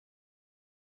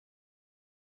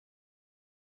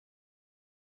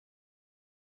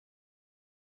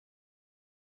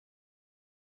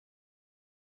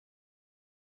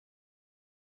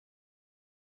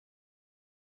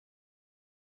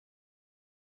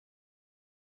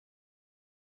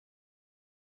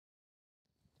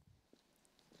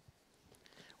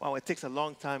Wow, it takes a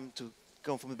long time to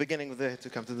go from the beginning of there to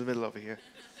come to the middle over here.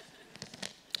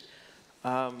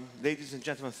 Ladies and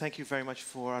gentlemen, thank you very much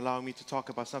for allowing me to talk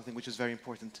about something which is very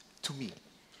important to me.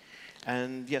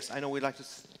 And yes, I know we like to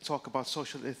talk about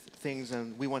social things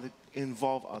and we want to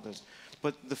involve others.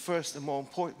 But the first and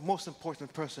most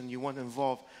important person you want to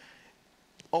involve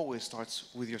always starts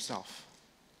with yourself.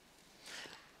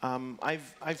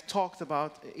 I've talked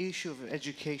about the issue of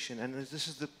education, and this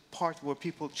is the part where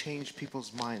people change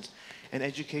people's minds, and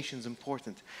education is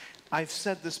important. I've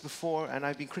said this before, and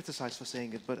I've been criticized for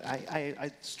saying it, but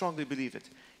I strongly believe it.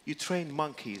 You train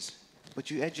monkeys, but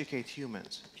you educate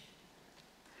humans.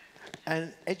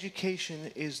 And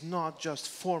education is not just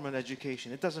formal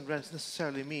education. It doesn't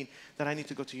necessarily mean that I need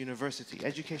to go to university.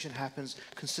 Education happens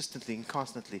consistently and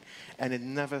constantly, and it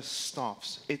never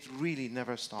stops. It really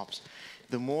never stops.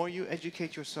 The more you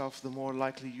educate yourself, the more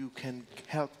likely you can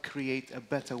help create a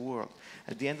better world.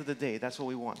 At the end of the day, that's what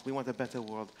we want. We want a better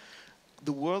world.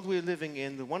 The world we're living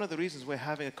in, one of the reasons we're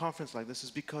having a conference like this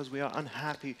is because we are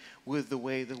unhappy with the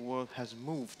way the world has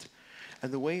moved.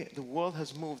 And the way the world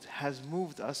has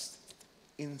moved us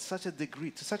in such a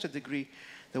degree, to such a degree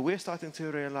that we're starting to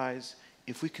realize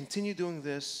if we continue doing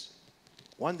this,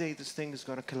 one day this thing is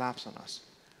going to collapse on us.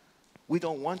 We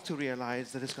don't want to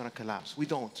realize that it's going to collapse. We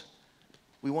don't.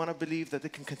 We want to believe that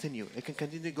it can continue. It can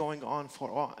continue going on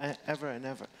for ever and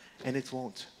ever, and it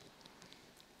won't.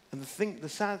 And the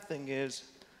sad thing is,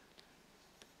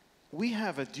 we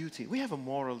have a duty, we have a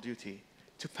moral duty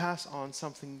to pass on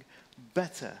something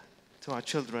better to our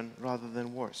children rather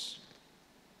than worse.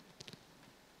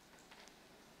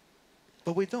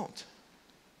 But we don't.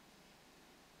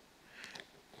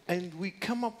 And we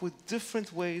come up with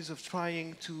different ways of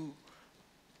trying to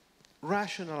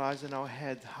rationalize in our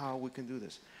head how we can do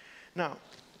this. Now,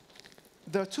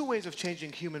 there are two ways of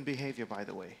changing human behavior, by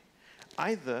the way.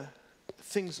 Either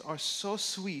things are so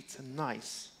sweet and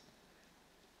nice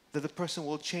that the person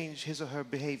will change his or her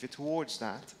behavior towards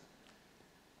that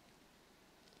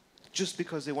just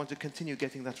because they want to continue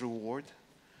getting that reward,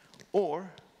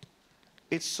 or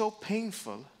it's so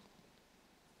painful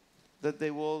that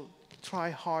they will try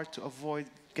hard to avoid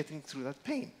getting through that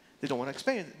pain. They don't want to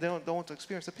experience, they don't want to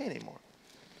experience the pain anymore.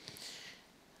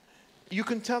 You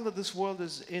can tell that this world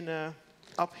is in an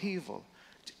upheaval.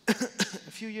 A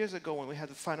few years ago when we had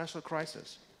the financial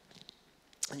crisis,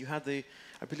 and you had the,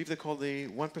 I believe they called the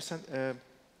 1%,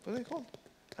 what are they called?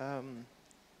 I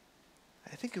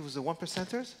think it was the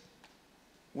 1%ers,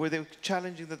 where they were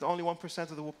challenging that only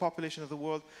 1% of the population of the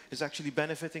world is actually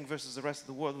benefiting versus the rest of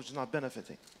the world which is not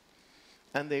benefiting.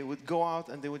 And they would go out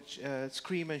and they would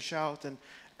scream and shout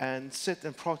and sit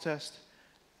and protest.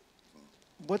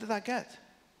 What did I get?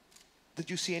 Did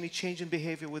you see any change in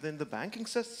behavior within the banking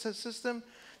system?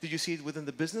 Did you see it within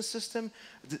the business system?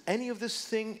 Did any of this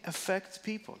thing affect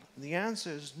people? And the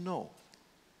answer is no.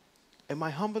 In my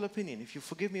humble opinion, if you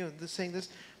forgive me for saying this,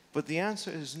 but the answer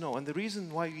is no. And the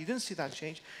reason why you didn't see that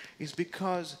change is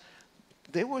because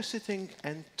they were sitting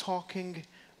and talking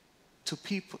to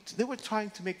people. They were trying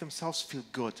to make themselves feel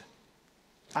good.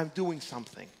 I'm doing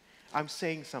something. I'm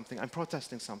saying something. I'm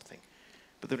protesting something.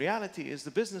 But the reality is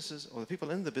the businesses, or the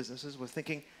people in the businesses, were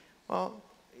thinking, well,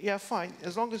 yeah, fine.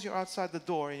 As long as you're outside the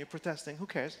door and you're protesting, who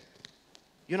cares?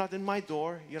 You're not in my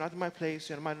door. You're not in my place.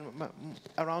 You're not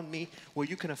around me where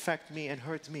you can affect me and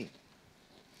hurt me.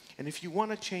 And if you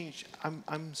want to change,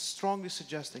 I'm strongly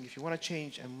suggesting, if you want to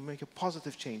change and make a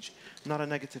positive change, not a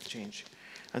negative change.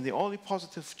 And the only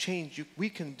positive change we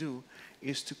can do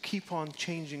is to keep on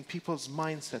changing people's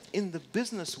mindset in the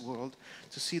business world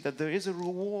to see that there is a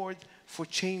reward for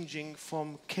changing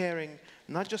from caring,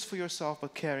 not just for yourself,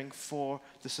 but caring for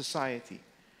the society.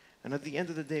 And at the end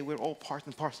of the day, we're all part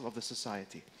and parcel of the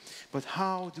society. But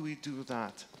how do we do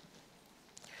that?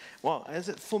 Well,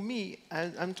 for me,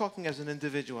 I'm talking as an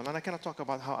individual, and I cannot talk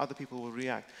about how other people will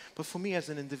react. But for me as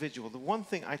an individual, the one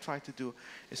thing I try to do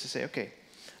is to say, okay,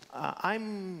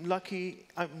 I'm lucky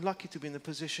to be in a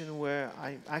position where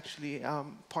I'm actually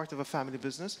part of a family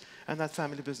business, and that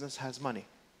family business has money.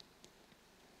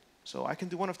 So I can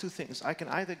do one of two things. I can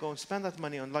either go and spend that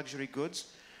money on luxury goods,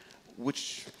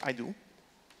 which I do,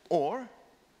 or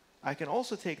I can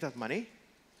also take that money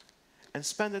and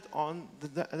spend it on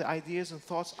the ideas and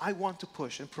thoughts I want to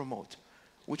push and promote,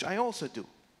 which I also do.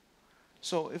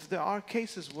 So if there are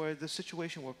cases where the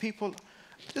situation where people,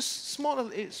 just small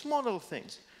little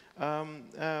things,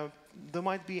 there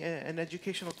might be an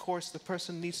educational course the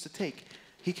person needs to take.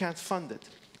 He can't fund it.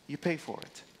 You pay for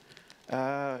it.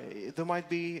 There might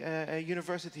be a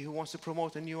university who wants to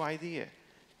promote a new idea.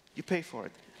 You pay for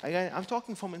it. I'm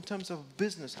talking from in terms of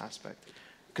business aspect,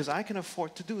 because I can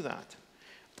afford to do that.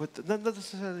 But that doesn't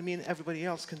necessarily mean everybody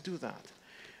else can do that.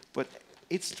 But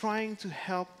it's trying to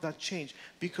help that change.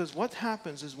 Because what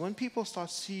happens is when people start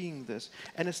seeing this,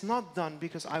 and it's not done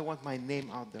because I want my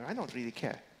name out there. I don't really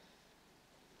care.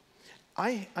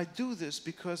 I do this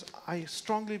because I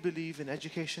strongly believe in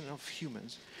education of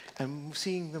humans and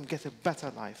seeing them get a better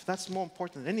life. That's more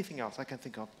important than anything else I can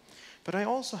think of. But I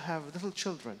also have little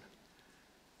children.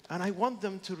 And I want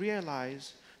them to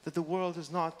realize that the world is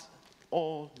not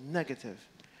all negative.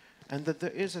 And that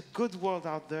there is a good world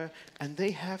out there, and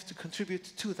they have to contribute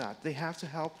to that. They have to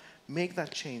help make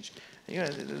that change. You know,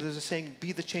 there's a saying,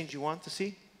 be the change you want to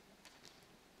see.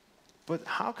 But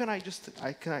how can I just,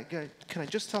 can I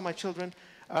just tell my children,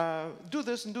 do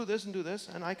this and do this and do this,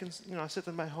 and I can, you know, sit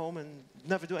in my home and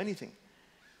never do anything?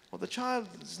 Well, the child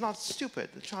is not stupid.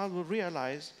 The child will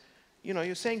realize, you know,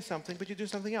 you're saying something, but you do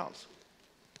something else.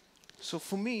 So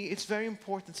for me, it's very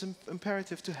important, it's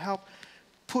imperative to help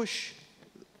push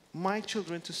my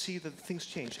children to see that things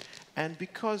change. And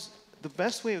because the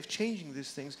best way of changing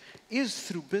these things is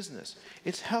through business.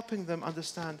 It's helping them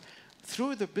understand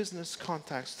through the business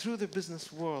contacts, through the business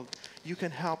world, you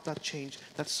can help that change,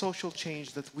 that social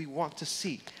change that we want to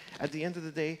see. At the end of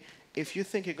the day, if you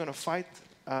think you're going to fight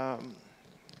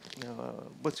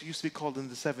what used to be called in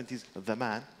the 70s, the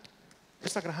man,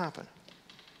 it's not going to happen.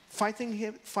 Fighting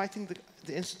him, fighting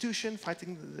the institution,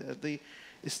 fighting the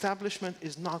establishment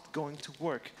is not going to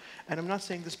work. And I'm not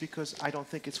saying this because I don't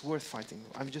think it's worth fighting.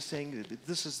 I'm just saying that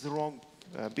this is the wrong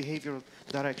behavioral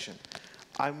direction.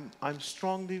 I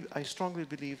strongly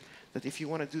believe that if you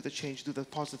want to do the change, do the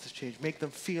positive change. Make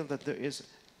them feel that there is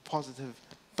positive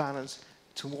balance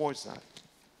towards that.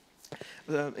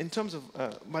 In terms of,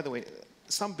 by the way,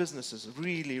 some businesses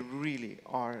really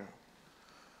are,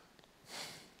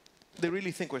 they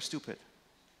really think we're stupid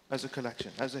as a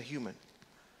collection, as a human.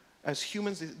 As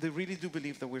humans, they really do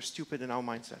believe that we're stupid in our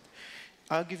mindset.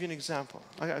 I'll give you an example.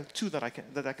 I have two that I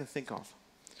can think of.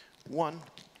 One,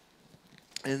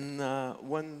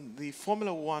 when the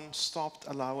Formula One stopped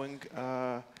allowing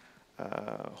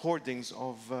hoardings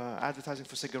of advertising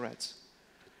for cigarettes,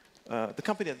 the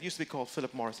company that used to be called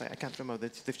Philip Morris, I can't remember,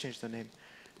 they've changed their name,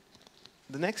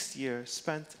 the next year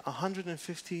spent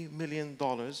 $150 million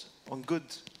on good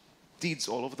deeds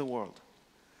all over the world.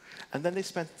 And then they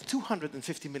spent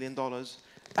 $250 million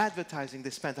advertising, they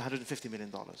spent $150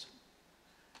 million.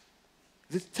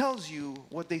 This tells you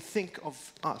what they think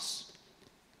of us.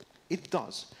 It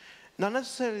does. Not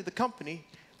necessarily the company,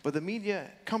 but the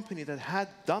media company that had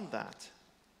done that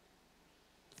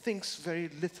thinks very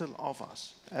little of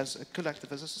us as a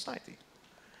collective, as a society.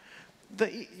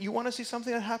 You want to see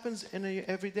something that happens in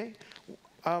every day?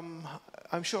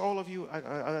 I'm sure all of you,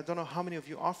 I don't know how many of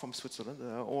you are from Switzerland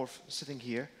or sitting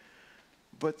here,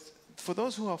 but for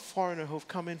those who are foreigners who have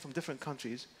come in from different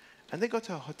countries, and they go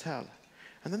to a hotel,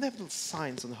 and then they have little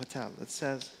signs on the hotel that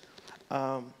says,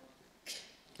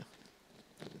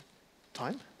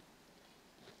 time?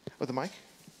 Or the mic?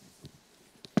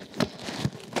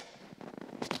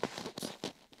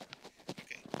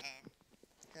 Okay,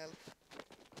 help.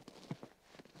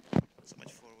 So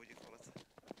much for, what do you call it,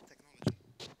 technology.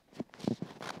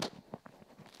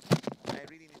 I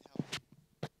really need help.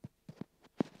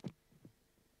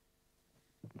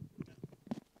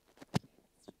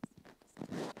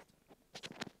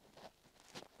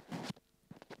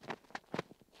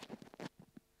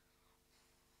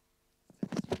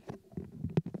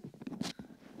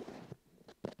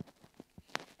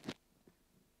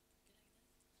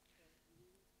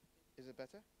 Is it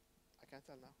better? I can't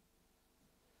tell now.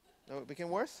 No, it became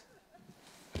worse?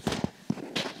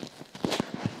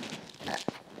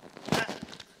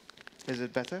 Is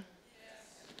it better?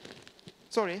 Yes.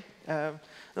 Sorry. Not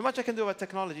much I can do about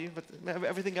technology, but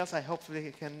everything else I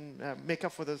hopefully can make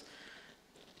up for this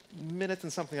minute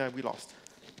and something that we lost.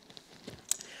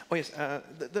 Oh yes,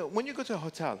 when you go to a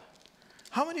hotel,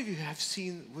 how many of you have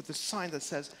seen with the sign that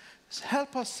says,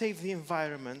 help us save the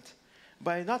environment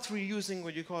by not reusing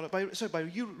what you call it, by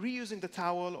reusing the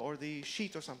towel or the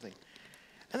sheet or something?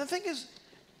 And the thing is,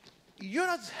 you're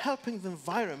not helping the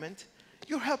environment,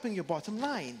 you're helping your bottom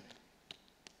line.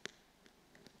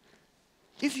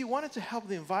 If you wanted to help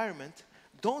the environment,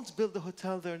 don't build the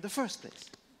hotel there in the first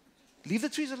place. Leave the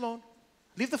trees alone,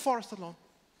 leave the forest alone.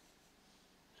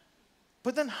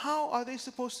 But then how are they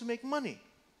supposed to make money?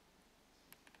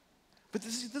 But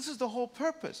this is the whole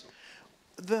purpose.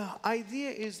 The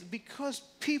idea is because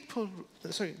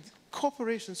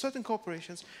corporations, certain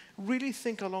corporations, really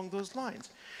think along those lines.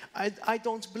 I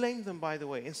don't blame them, by the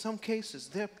way. In some cases,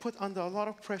 they're put under a lot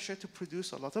of pressure to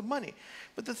produce a lot of money.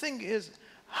 But the thing is,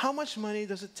 how much money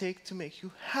does it take to make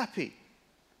you happy?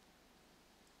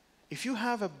 If you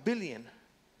have 1 billion,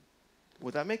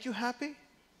 would that make you happy?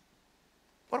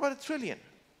 What about 1 trillion?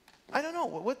 I don't know.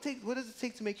 What does it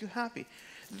take to make you happy?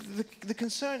 The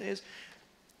concern is,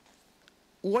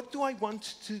 what do I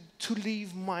want to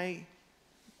leave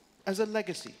as a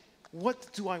legacy?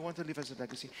 What do I want to leave as a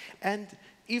legacy? And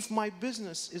if my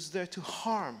business is there to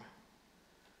harm,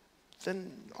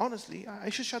 then honestly, I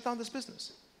should shut down this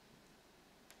business.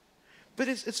 But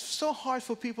it's so hard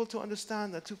for people to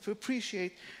understand that, to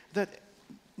appreciate that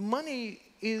money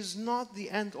is not the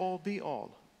end-all,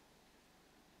 be-all.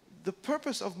 The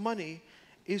purpose of money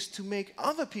is to make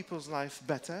other people's life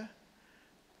better.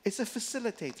 It's a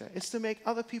facilitator. It's to make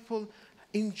other people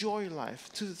enjoy life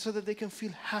so that they can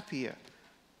feel happier.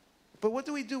 But what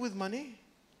do we do with money?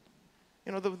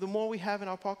 You know, the more we have in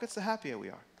our pockets, the happier we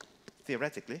are,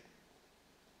 theoretically.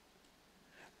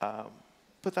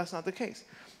 But that's not the case.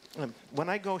 When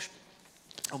I go,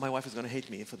 my wife is going to hate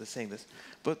me for saying this,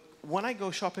 but when I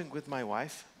go shopping with my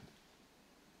wife,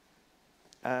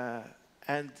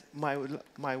 and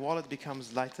my wallet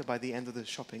becomes lighter by the end of the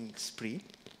shopping spree,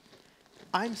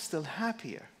 I'm still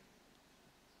happier.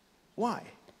 Why?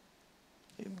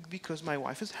 Because my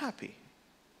wife is happy.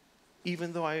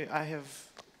 Even though I have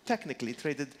technically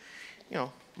traded, you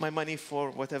know, my money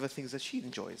for whatever things that she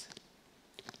enjoys.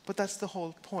 But that's the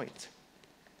whole point.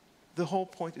 The whole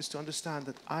point is to understand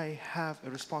that I have a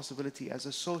responsibility as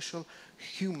a social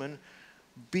human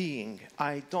being.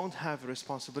 I don't have a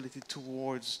responsibility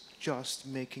towards just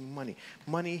making money.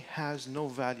 Money has no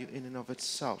value in and of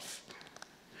itself.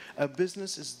 A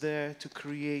business is there to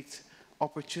create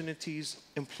opportunities,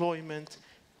 employment,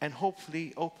 and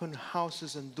hopefully open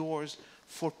houses and doors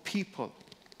for people.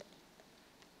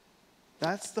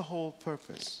 That's the whole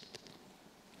purpose.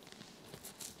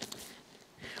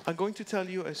 I'm going to tell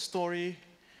you a story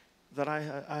that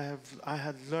I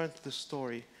had learned the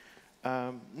story.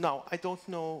 Now, I don't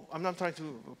know, I'm not trying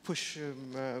to push,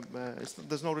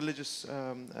 there's no religious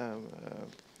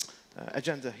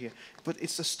agenda here, but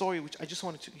it's a story which I just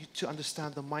wanted to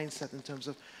understand the mindset in terms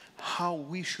of how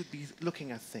we should be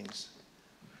looking at things.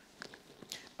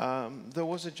 There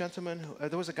was a gentleman,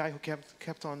 there was a guy who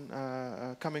kept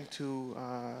on coming to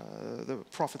the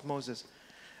prophet Moses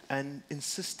and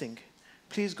insisting,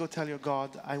 please go tell your God,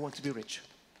 I want to be rich.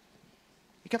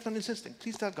 He kept on insisting,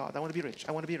 please tell God, I want to be rich,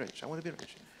 I want to be rich, I want to be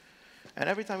rich. And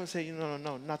every time he'd say, no,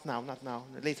 not now,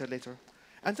 later.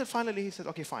 Until finally he said,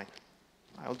 okay, fine,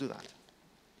 I'll do that.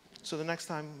 So the next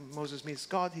time Moses meets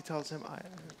God, he tells him,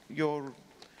 your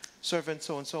servant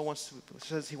so-and-so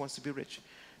says he wants to be rich.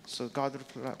 So God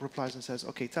replies and says,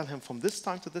 okay, tell him from this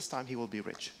time to this time he will be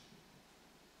rich.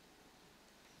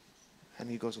 And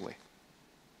he goes away.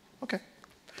 Okay.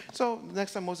 So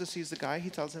next time Moses sees the guy, he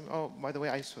tells him, oh, by the way,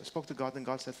 I spoke to God, and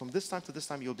God said, from this time to this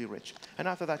time you'll be rich. And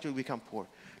after that you'll become poor.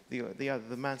 The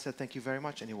man said, thank you very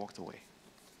much, and he walked away.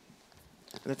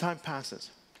 And the time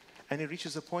passes. And he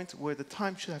reaches a point where the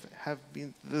time should have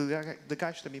been, the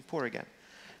guy should have been poor again.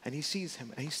 And he sees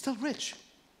him, and he's still rich.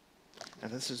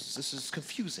 And this is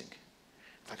confusing.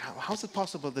 Like, how's it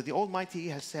possible that the Almighty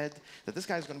has said that this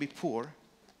guy is going to be poor,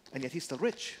 and yet he's still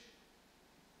rich?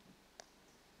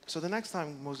 So the next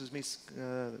time Moses meets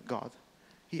God,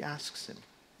 he asks him,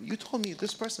 you told me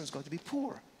this person is going to be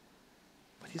poor,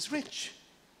 but he's rich.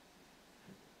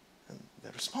 And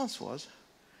the response was,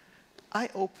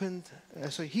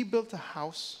 so he built a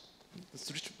house,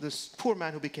 this poor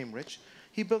man who became rich,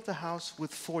 he built a house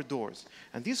with 4 doors.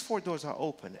 And these 4 doors are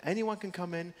open. Anyone can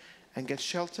come in and get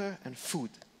shelter and food.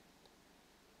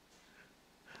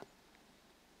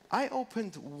 I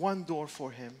opened 1 door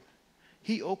for him.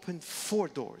 He opened 4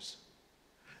 doors.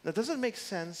 Now, does it make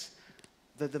sense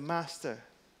that the master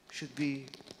should be,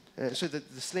 so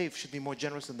that the slave should be more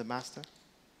generous than the master?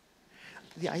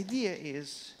 The idea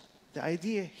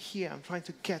here I'm trying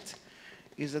to get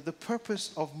is that the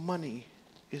purpose of money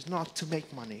is not to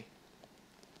make money.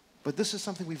 But this is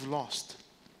something we've lost.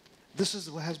 This is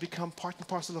what has become part and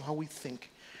parcel of how we think.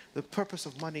 The purpose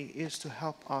of money is to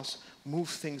help us move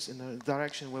things in a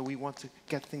direction where we want to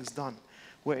get things done,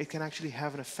 where it can actually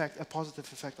have an effect, a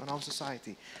positive effect on our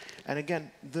society. And again,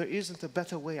 there isn't a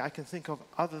better way I can think of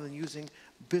other than using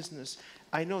business.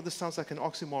 I know this sounds like an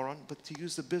oxymoron, but to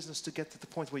use the business to get to the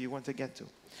point where you want to get to.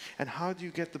 And how do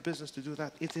you get the business to do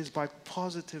that? It is by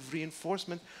positive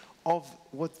reinforcement of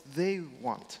what they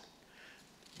want.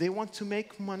 They want to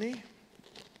make money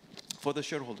for the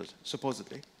shareholders,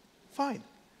 supposedly. Fine.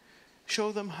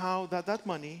 Show them how that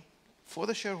money for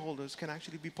the shareholders can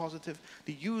actually be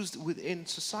positively used within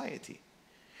society.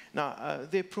 Now,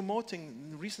 they're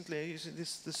promoting recently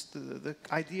the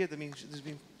idea that has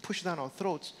been pushed down our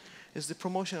throats is the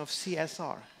promotion of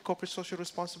CSR, corporate social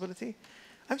responsibility.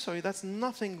 I'm sorry, that's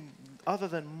nothing other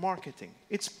than marketing.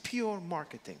 It's pure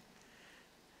marketing.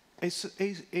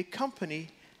 A company,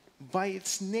 by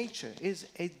its nature, is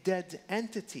a dead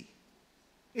entity.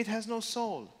 It has no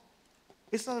soul.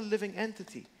 It's not a living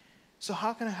entity. So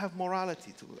how can I have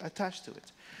morality attached to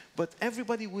it? But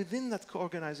everybody within that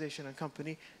organization and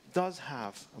company does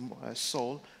have a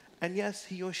soul. And yes,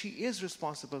 he or she is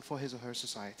responsible for his or her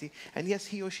society. And yes,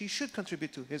 he or she should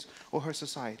contribute to his or her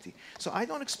society. So I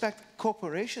don't expect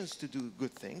corporations to do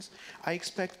good things. I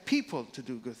expect people to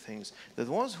do good things. The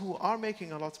ones who are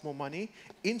making a lot more money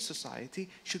in society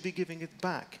should be giving it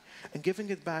back. And giving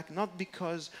it back not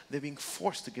because they're being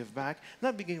forced to give back,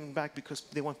 not be giving back because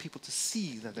they want people to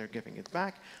see that they're giving it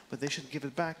back, but they should give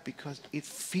it back because it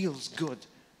feels good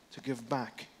to give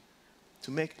back,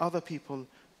 to make other people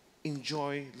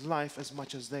enjoy life as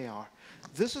much as they are.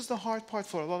 This is the hard part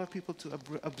for a lot of people to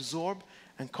absorb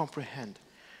and comprehend.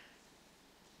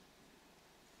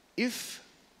 If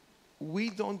we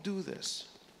don't do this,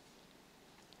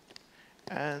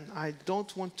 and I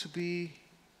don't want to be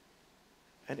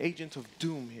an agent of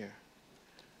doom here,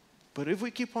 but if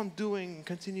we keep on doing,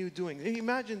 continue doing,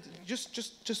 imagine,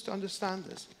 just to understand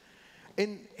this.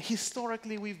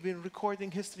 Historically, we've been recording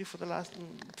history for the last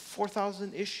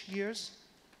 4,000-ish years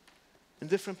in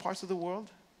different parts of the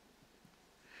world.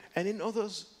 And in all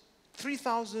those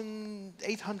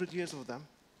 3,800 years of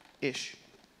them-ish,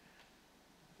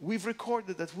 we've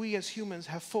recorded that we as humans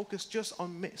have focused just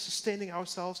on sustaining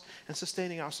ourselves and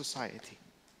sustaining our society.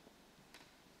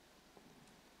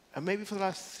 And maybe for the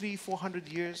last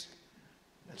 300-400 years,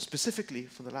 and specifically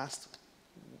for the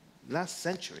last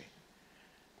century,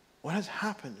 what has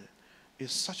happened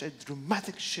is such a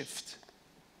dramatic shift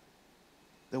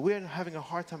that we're having a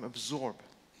hard time absorb.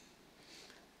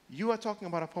 You are talking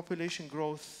about a population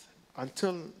growth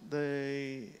until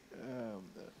the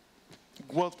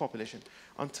world population,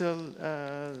 until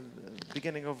the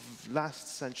beginning of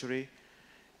last century,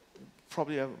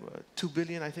 probably 2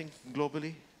 billion, I think,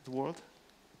 globally, the world.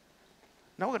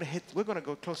 Now we're going to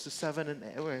go close to 7, and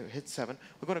we're going to hit 7.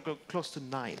 We're going to go close to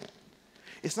 9.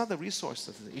 It's not the resource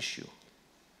that's the issue.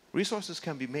 Resources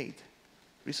can be made.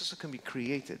 Resources can be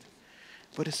created.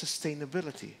 But it's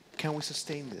sustainability. Can we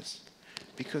sustain this?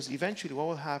 Because eventually what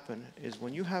will happen is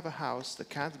when you have a house that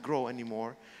can't grow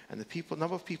anymore and the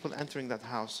number of people entering that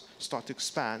house start to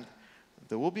expand,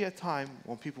 there will be a time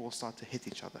when people will start to hit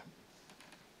each other.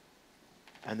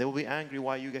 And they will be angry,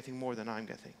 why are you getting more than I'm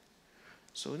getting?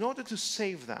 So in order to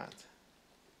save that,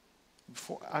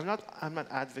 I'm not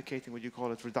advocating what you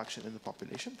call it reduction in the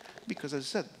population, because as I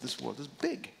said, this world is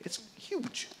big. It's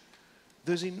huge.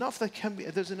 There's enough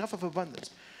there's enough of abundance.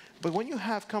 But when you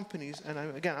have companies, and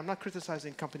again, I'm not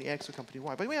criticizing company X or company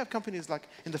Y, but we have companies like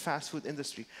in the fast food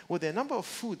industry, where the number of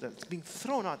food that's being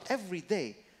thrown out every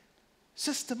day,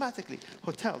 systematically,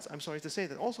 hotels, I'm sorry to say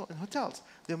that, also in hotels,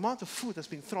 the amount of food that's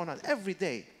being thrown out every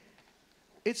day,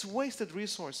 it's wasted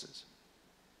resources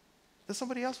that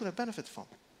somebody else would have benefited from.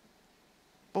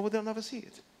 But they'll never see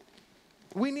it.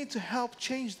 We need to help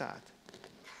change that.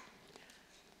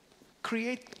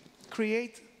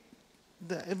 Create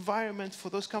the environment for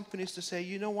those companies to say,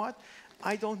 you know what,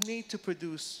 I don't need to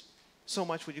produce so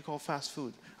much what you call fast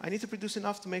food. I need to produce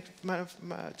enough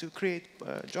to create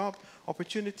job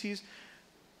opportunities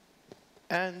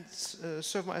and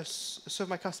serve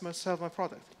my customers, sell my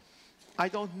product. I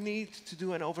don't need to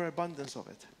do an overabundance of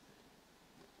it.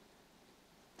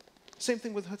 Same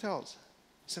thing with hotels.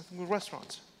 Same thing with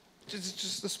restaurants.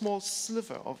 Just a small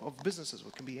sliver of businesses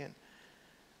what can be in.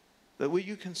 That way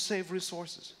you can save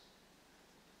resources.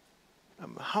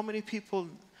 How many people?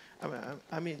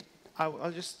 I'm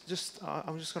just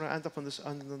going to end up on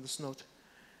this note.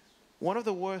 One of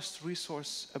the worst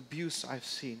resource abuse I've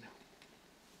seen.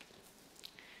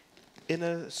 In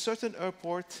a certain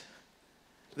airport,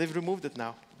 they've removed it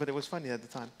now, but it was funny at the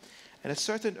time. In a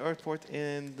certain airport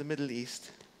in the Middle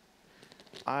East,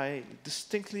 I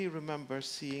distinctly remember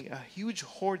seeing a huge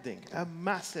hoarding, a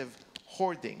massive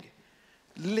hoarding,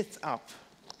 lit up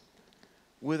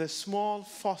with a small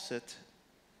faucet,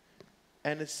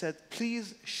 and it said,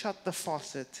 please shut the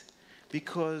faucet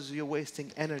because you're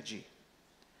wasting energy.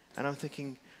 And I'm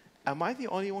thinking, am I the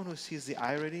only one who sees the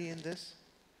irony in this?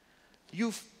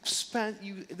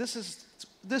 This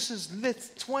is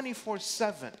lit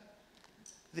 24/7.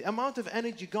 The amount of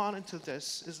energy gone into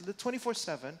this is lit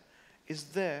 24/7, is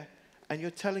there, and you're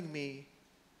telling me,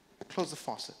 close the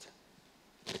faucet.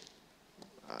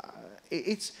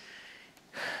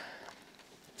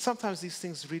 Sometimes these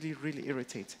things really, really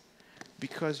irritate,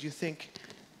 because you think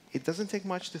it doesn't take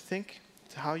much to think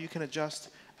to how you can adjust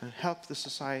and help the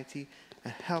society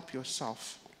and help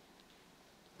yourself.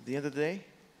 At the end of the day,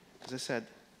 as I said,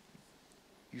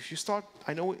 if you start,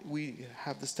 I know we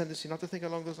have this tendency not to think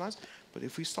along those lines, but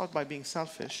if we start by being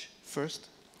selfish first,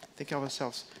 think of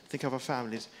ourselves, think of our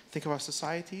families, think of our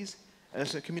societies,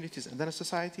 as communities, and then as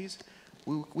societies,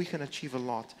 we can achieve a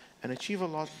lot, and achieve a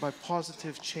lot by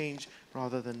positive change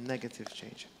rather than negative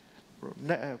change.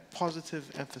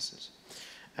 Positive emphasis.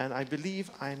 And I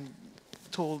believe I'm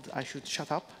told I should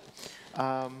shut up.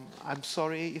 I'm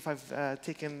sorry if I've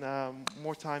taken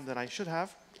more time than I should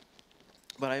have,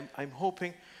 but I'm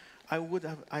hoping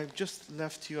I've just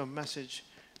left you a message,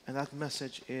 and that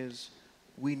message is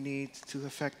we need to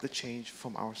affect the change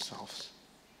from ourselves.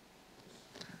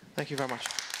 Thank you very much.